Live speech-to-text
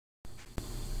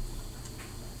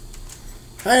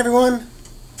Hi everyone,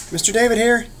 Mr. David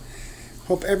here.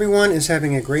 Hope everyone is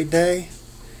having a great day,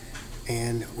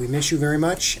 and we miss you very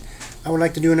much. I would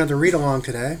like to do another read-along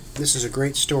today. This is a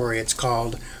great story. It's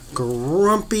called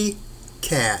Grumpy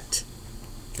Cat,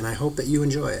 and I hope that you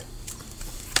enjoy it.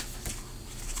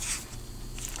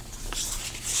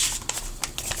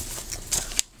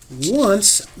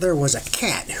 Once there was a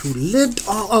cat who lived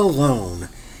all alone.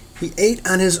 He ate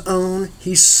on his own,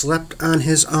 he slept on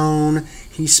his own,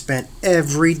 he spent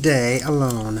every day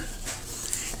alone.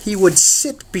 He would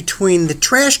sit between the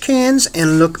trash cans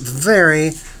and look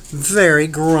very, very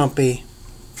grumpy.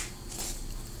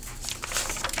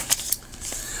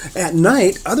 At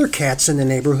night, other cats in the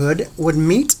neighborhood would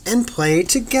meet and play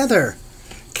together.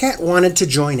 Cat wanted to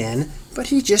join in, but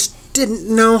he just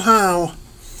didn't know how.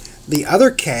 The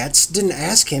other cats didn't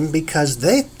ask him because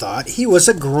they thought he was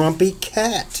a grumpy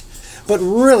cat. But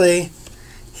really,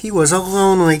 he was a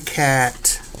lonely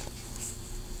cat.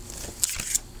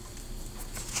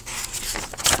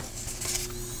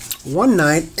 One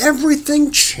night,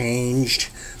 everything changed.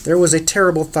 There was a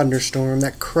terrible thunderstorm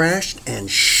that crashed and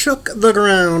shook the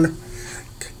ground.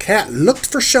 Cat looked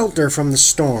for shelter from the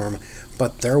storm,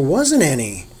 but there wasn't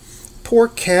any. Poor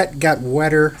Cat got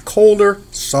wetter, colder,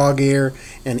 soggier,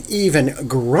 and even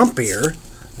grumpier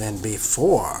than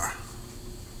before.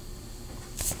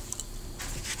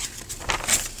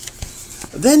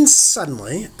 Then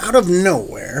suddenly, out of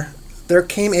nowhere, there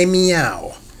came a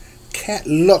meow. Cat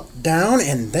looked down,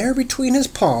 and there between his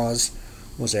paws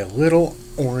was a little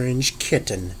orange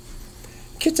kitten.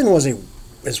 Kitten was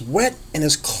as wet and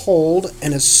as cold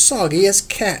and as soggy as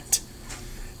Cat.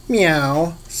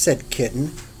 Meow, said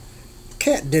Kitten.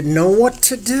 Cat didn't know what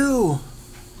to do.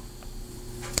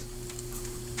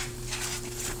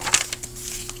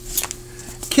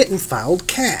 Kitten followed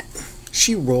Cat.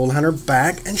 She rolled on her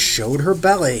back and showed her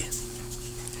belly.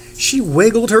 She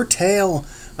wiggled her tail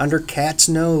under Cat's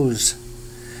nose.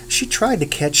 She tried to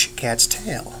catch Cat's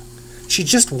tail. She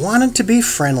just wanted to be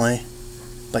friendly,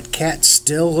 but Cat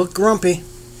still looked grumpy.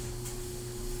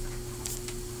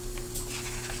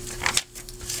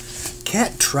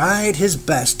 Cat tried his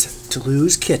best to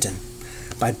lose Kitten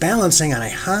by balancing on a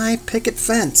high picket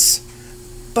fence,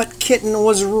 but Kitten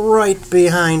was right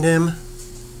behind him.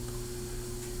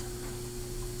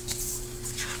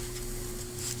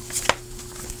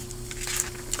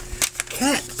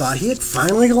 Cat thought he had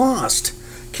finally lost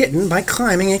Kitten by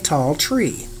climbing a tall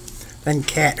tree. Then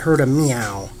Cat heard a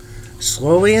meow.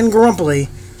 Slowly and grumpily,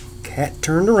 Cat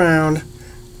turned around.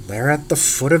 There at the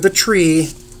foot of the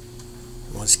tree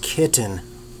was Kitten.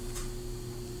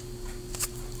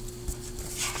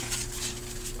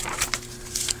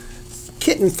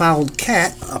 Kitten followed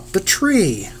Cat up the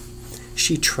tree.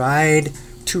 She tried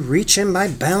to reach him by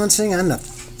balancing on the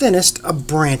thinnest of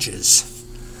branches.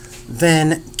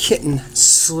 Then Kitten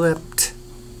slipped.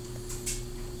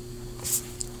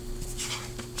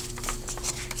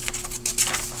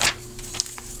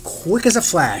 Quick as a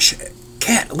flash,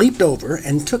 Cat leaped over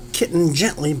and took Kitten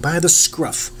gently by the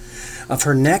scruff of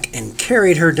her neck and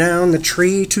carried her down the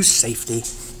tree to safety.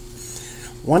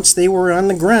 Once they were on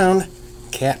the ground,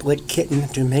 Cat licked Kitten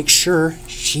to make sure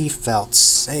she felt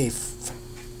safe.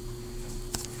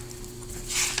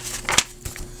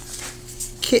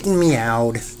 Kitten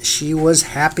meowed. She was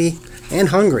happy and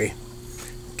hungry.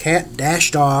 Cat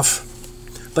dashed off,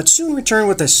 but soon returned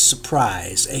with a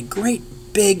surprise, a great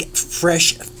big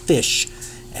fresh fish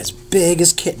as big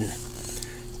as Kitten.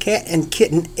 Cat and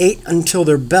Kitten ate until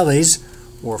their bellies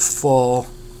were full.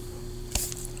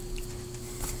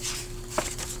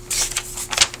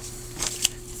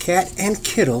 Cat and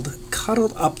Kittle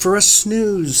cuddled up for a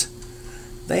snooze.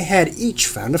 They had each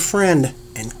found a friend,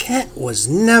 and Cat was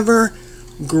never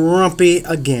grumpy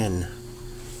again.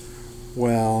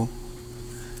 Well,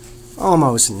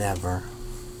 almost never.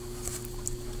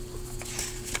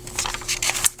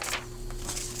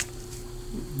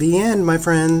 The end, my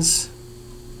friends.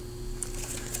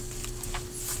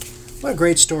 What a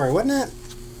great story, wasn't it?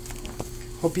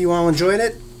 Hope you all enjoyed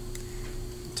it.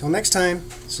 Until next time,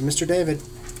 this is Mr. David.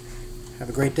 Have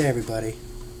a great day, everybody.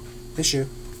 Miss you.